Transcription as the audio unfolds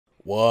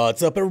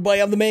What's up, everybody?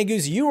 I'm the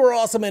Mangoose. You are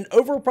awesome, and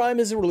Overprime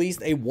has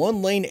released a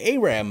one-lane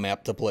Aram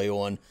map to play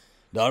on.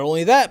 Not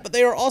only that, but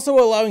they are also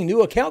allowing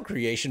new account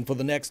creation for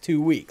the next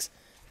 2 weeks.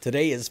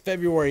 Today is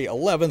February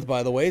 11th,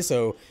 by the way,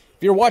 so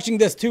if you're watching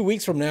this 2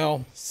 weeks from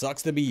now,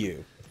 sucks to be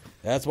you.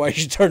 That's why you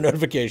should turn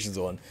notifications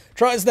on.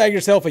 Try and snag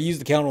yourself a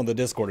used account on the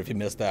Discord if you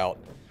missed out.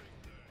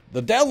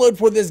 The download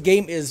for this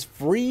game is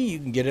free. You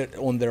can get it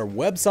on their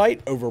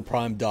website,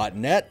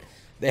 overprime.net.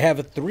 They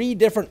have 3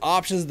 different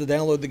options to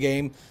download the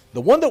game.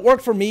 The one that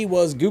worked for me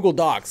was Google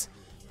Docs.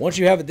 Once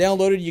you have it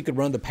downloaded, you can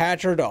run the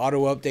patcher to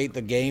auto-update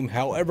the game.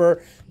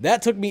 However,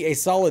 that took me a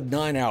solid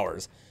 9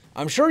 hours.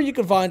 I'm sure you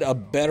can find a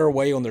better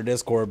way on their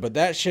Discord, but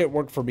that shit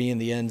worked for me in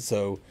the end,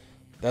 so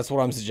that's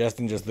what I'm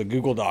suggesting, just the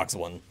Google Docs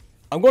one.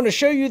 I'm going to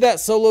show you that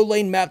solo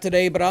lane map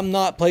today, but I'm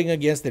not playing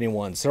against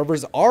anyone.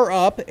 Servers are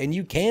up, and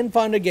you can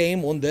find a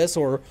game on this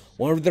or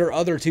one of their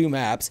other 2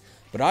 maps,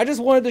 but I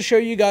just wanted to show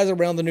you guys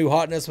around the new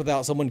hotness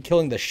without someone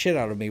killing the shit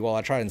out of me while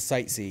I try and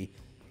sightsee.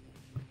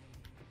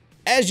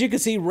 As you can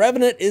see,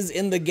 Revenant is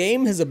in the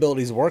game. His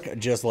abilities work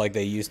just like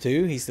they used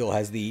to. He still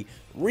has the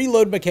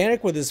reload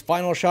mechanic with his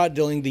final shot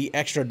dealing the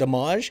extra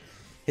damage.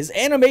 His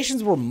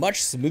animations were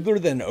much smoother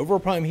than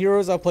Overprime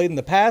heroes I've played in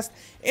the past,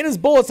 and his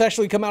bullets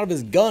actually come out of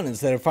his gun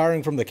instead of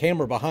firing from the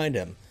camera behind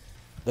him.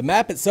 The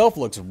map itself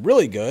looks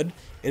really good.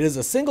 It is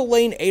a single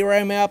lane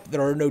Aram map.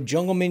 There are no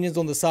jungle minions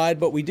on the side,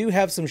 but we do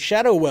have some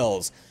shadow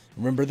wells.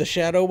 Remember the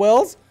shadow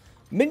wells?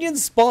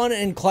 Minions spawn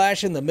and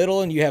clash in the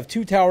middle, and you have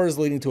 2 towers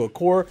leading to a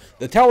core.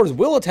 The towers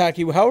will attack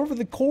you, however,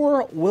 the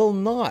core will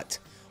not.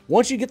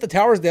 Once you get the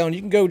towers down, you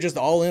can go just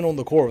all in on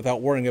the core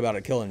without worrying about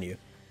it killing you.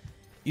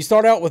 You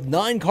start out with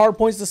 9 card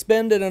points to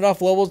spend and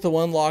enough levels to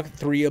unlock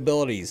 3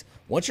 abilities.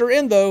 Once you're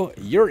in, though,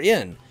 you're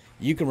in.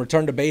 You can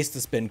return to base to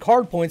spend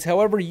card points,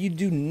 however, you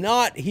do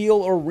not heal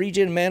or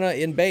regen mana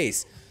in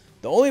base.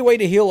 The only way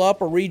to heal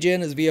up or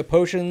regen is via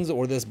potions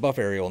or this buff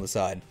area on the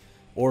side.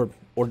 Or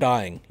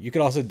dying. You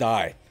can also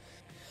die.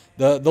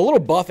 The little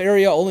buff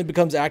area only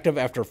becomes active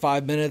after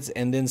 5 minutes,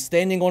 and then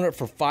standing on it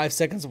for 5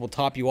 seconds will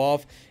top you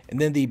off,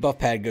 and then the buff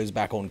pad goes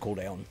back on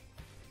cooldown.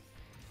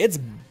 It's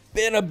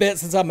been a bit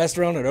since I messed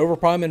around at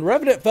Overprime, and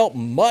Revenant felt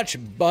much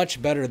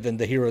better than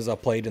the heroes I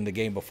played in the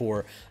game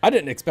before. I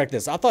didn't expect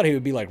this. I thought he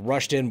would be like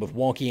rushed in with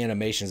wonky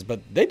animations, but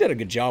they did a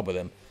good job with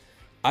him.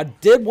 I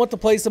did want to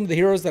play some of the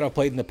heroes that I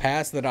played in the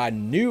past that I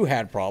knew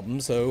had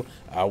problems, so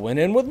I went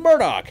in with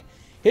Murdoch.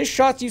 His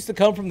shots used to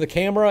come from the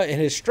camera, and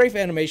his strafe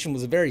animation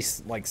was very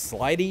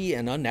slidey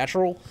and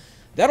unnatural.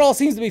 That all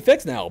seems to be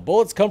fixed now.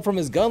 Bullets come from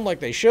his gun like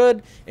they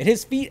should, and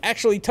his feet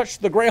actually touch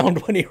the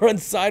ground when he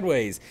runs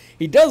sideways.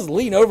 He does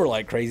lean over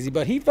like crazy,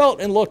 but he felt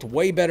and looked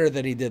way better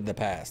than he did in the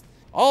past.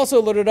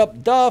 Also loaded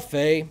up the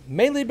Faye,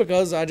 mainly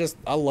because I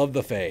love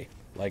the Faye,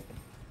 like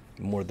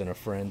more than a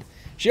friend.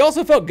 She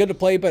also felt good to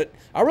play, but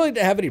I really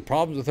didn't have any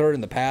problems with her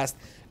in the past.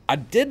 I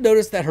did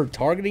notice that her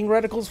targeting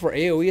reticles for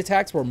AoE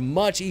attacks were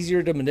much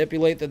easier to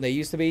manipulate than they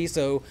used to be,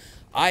 so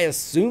I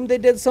assumed they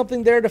did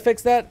something there to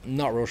fix that.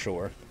 Not real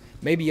sure.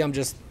 Maybe I'm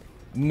just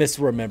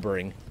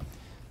misremembering.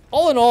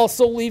 All in all,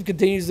 Souleve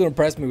continues to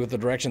impress me with the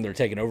direction they're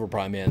taking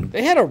Overprime in.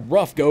 They had a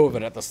rough go of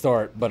it at the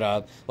start, but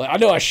I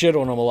know I shit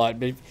on them a lot,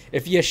 but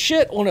if you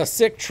shit on a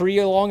sick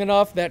tree long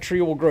enough, that tree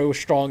will grow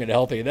strong and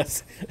healthy.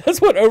 That's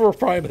what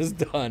Overprime has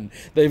done.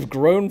 They've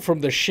grown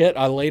from the shit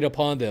I laid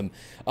upon them.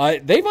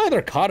 They've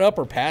either caught up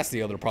or passed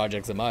the other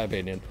projects, in my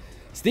opinion.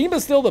 Steam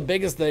is still the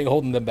biggest thing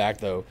holding them back,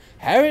 though.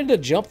 Having to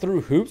jump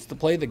through hoops to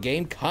play the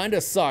game kinda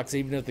sucks,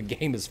 even if the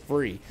game is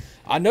free.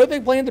 I know they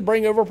plan to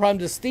bring Overprime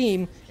to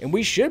Steam, and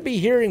we should be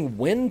hearing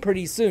when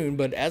pretty soon,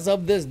 but as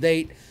of this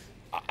date,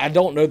 I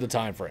don't know the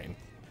time frame.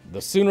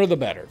 The sooner the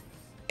better.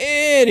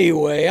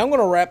 Anyway, I'm going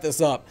to wrap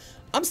this up.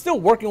 I'm still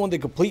working on the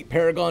complete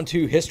Paragon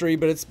 2 history,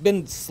 but it's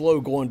been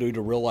slow going due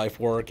to real life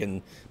work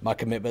and my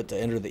commitment to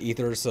enter the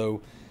ether,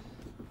 so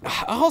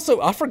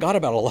I forgot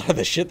about a lot of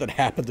the shit that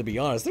happened, to be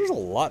honest. There's a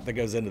lot that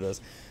goes into this.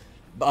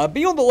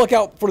 Be on the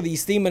lookout for the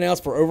Steam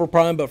announce for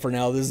Overprime, but for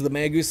now, this is the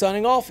Mangoose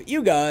signing off.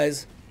 You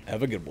guys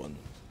have a good one.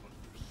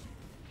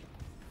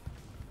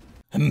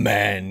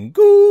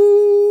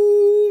 Mangoose!